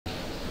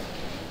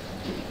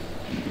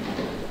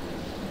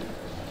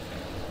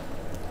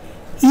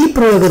ಈ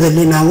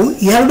ಪ್ರಯೋಗದಲ್ಲಿ ನಾವು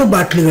 2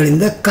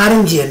 ಬಾಟ್ಲಿಗಳಿಂದ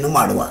ಕಾರಂಜಿಯನ್ನು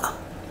ಮಾಡುವ.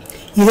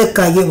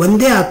 ಇದಕ್ಕಾಗಿ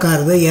ಒಂದೇ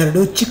ಆಕಾರದ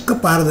 2 ಚಿಕ್ಕ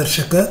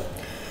ಪಾರದರ್ಶಕ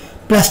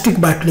ಪ್ಲಾಸ್ಟಿಕ್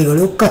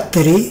ಬಾಟ್ಲಿಗಳು,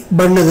 ಕತ್ತರಿ,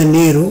 ಬಣ್ಣದ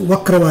ನೀರು,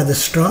 ವಕ್ರವಾದ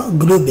ಸ್ಟ್ರಾ,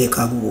 ಗ್ಲೂ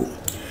ಬೇಕಾಗುವು.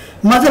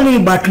 ಮೊದಲು ಈ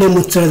ಬಾಟ್ಲಿಯ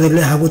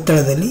ಮುಚ್ಚಳದಲ್ಲಿ ಹಾಗೂ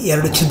ತಳದಲ್ಲಿ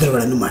 2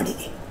 ಛಿದ್ರಗಳನ್ನು ಮಾಡಿ.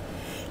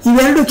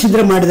 ಇವೆರಡು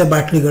ಛಿದ್ರ ಮಾಡಿದ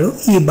ಬಾಟ್ಲಿಗಳು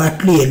ಈ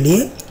ಬಾಟ್ಲಿಯಲ್ಲಿ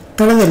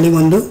ತಳದಲ್ಲಿ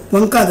ಒಂದು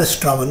ವಂಕಾದ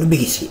ಸ್ಟ್ರಾವನ್ನು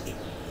ಬಿಗಿಸಿ.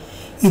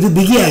 ಇದು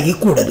ಬಿಗಿಯಾಗಿ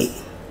ಕೂಡಲಿ.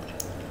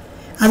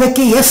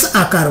 ಅದಕ್ಕೆ ಎಸ್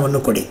ಆಕಾರವನ್ನು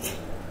ಕೊಡಿ.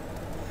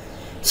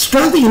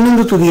 ಸ್ಟ್ರಾದ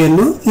ಇನ್ನೊಂದು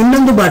ತುದಿಯನ್ನು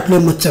ಇನ್ನೊಂದು ಬಾಟ್ಲಿಯ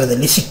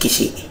ಮುಚ್ಚಳದಲ್ಲಿ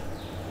ಸಿಕ್ಕಿಸಿ.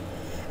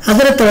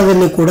 ಅದರ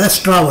ತಳದಲ್ಲಿ ಕೂಡ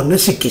ಸ್ಟ್ರಾವನ್ನು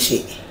ಸಿಕ್ಕಿಸಿ.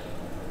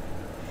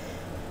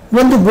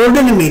 ಒಂದು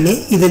ಬೋರ್ಡಿನ ಮೇಲೆ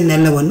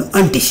ಇದನ್ನೆಲ್ಲವನ್ನು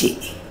ಅಂಟಿಸಿ.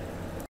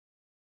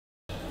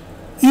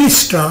 ಈ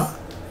ಸ್ಟ್ರಾ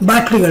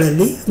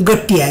ಬಾಟ್ಲಿಗಳಲ್ಲಿ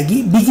ಗಟ್ಟಿಯಾಗಿ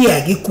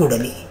ಬಿಗಿಯಾಗಿ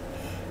ಕೂಡಲಿ.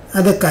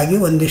 ಅದಕ್ಕಾಗಿ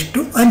ಒಂದಿಷ್ಟು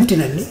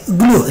ಅಂಟಿನಲ್ಲಿ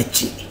ಗ್ಲೂ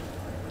ಹಚ್ಚಿ.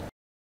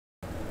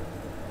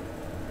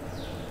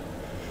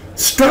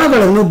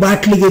 ಸ್ಟ್ರಾಗಳನ್ನು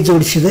ಬಾಟ್ಲಿಗೆ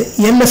ಜೋಡಿಸಿದ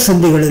ಎಲ್ಲ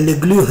ಸಂಧಿಗಳಲ್ಲಿ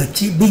ಗ್ಲೂ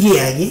ಹಚ್ಚಿ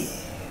ಬಿಗಿಯಾಗಿ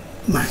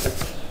ಮಾಡಿ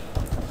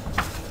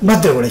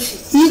ಭದ್ರಗೊಳಿಸಿ.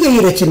 ಈಗ ಈ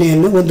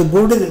ರಚನೆಯನ್ನು ಒಂದು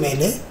ಬೋರ್ಡಿನ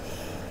ಮೇಲೆ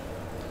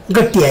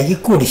ಗಟ್ಟಿಯಾಗಿ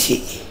ಕೂಡಿಸಿ.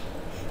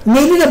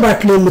 ಮೇಲಿನ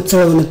ಬಾಟ್ಲಿಯ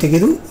ಮುಚ್ಚಳವನ್ನು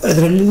ತೆಗೆದು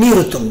ಅದರಲ್ಲಿ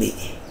ನೀರು ತುಂಬಿ.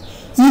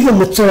 ಈಗ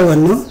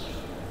ಮುಚ್ಚಳವನ್ನು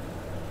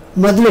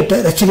ಮೊದಲಿಟ್ಟ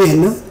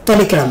ರಚನೆಯನ್ನು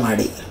ತಲೆಕೆಳ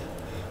ಮಾಡಿ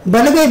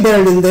ಬಲಗೈ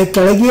ಬೆರಳಿನಿಂದ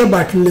ಕೆಳಗಿಯ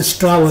ಬಾಟ್ಲಿನ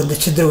ಸ್ಟ್ರಾ ಒಂದು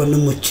ಛಿದ್ರವನ್ನು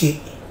ಮುಚ್ಚಿ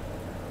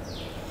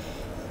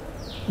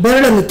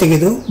ಬೆರಳನ್ನು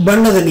ತೆಗೆದು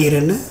ಬಣ್ಣದ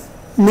ನೀರನ್ನು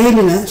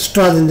ಮೇಲಿನ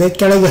ಸ್ಟ್ರಾದಿಂದ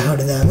ಕೆಳಗೆ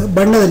ಹಾಡಿದಾಗ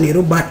ಬಣ್ಣದ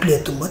ನೀರು ಬಾಟ್ಲಿಯ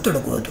ತುಂಬ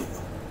ತೊಡಗುವುದು.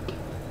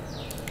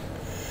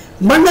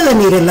 ಬಣ್ಣದ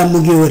ನೀರೆಲ್ಲ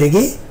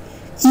ಮುಗಿಯುವವರೆಗೆ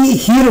ಈ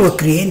ಹೀರುವ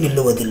ಕ್ರಿಯೆ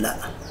ನಿಲ್ಲುವುದಿಲ್ಲ.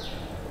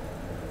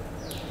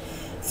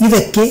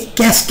 ಇದಕ್ಕೆ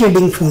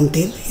ಕ್ಯಾಸ್ಕೇಡಿಂಗ್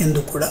ಫೌಂಟೇನ್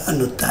ಎಂದು ಕೂಡ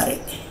ಅನ್ನುತ್ತಾರೆ.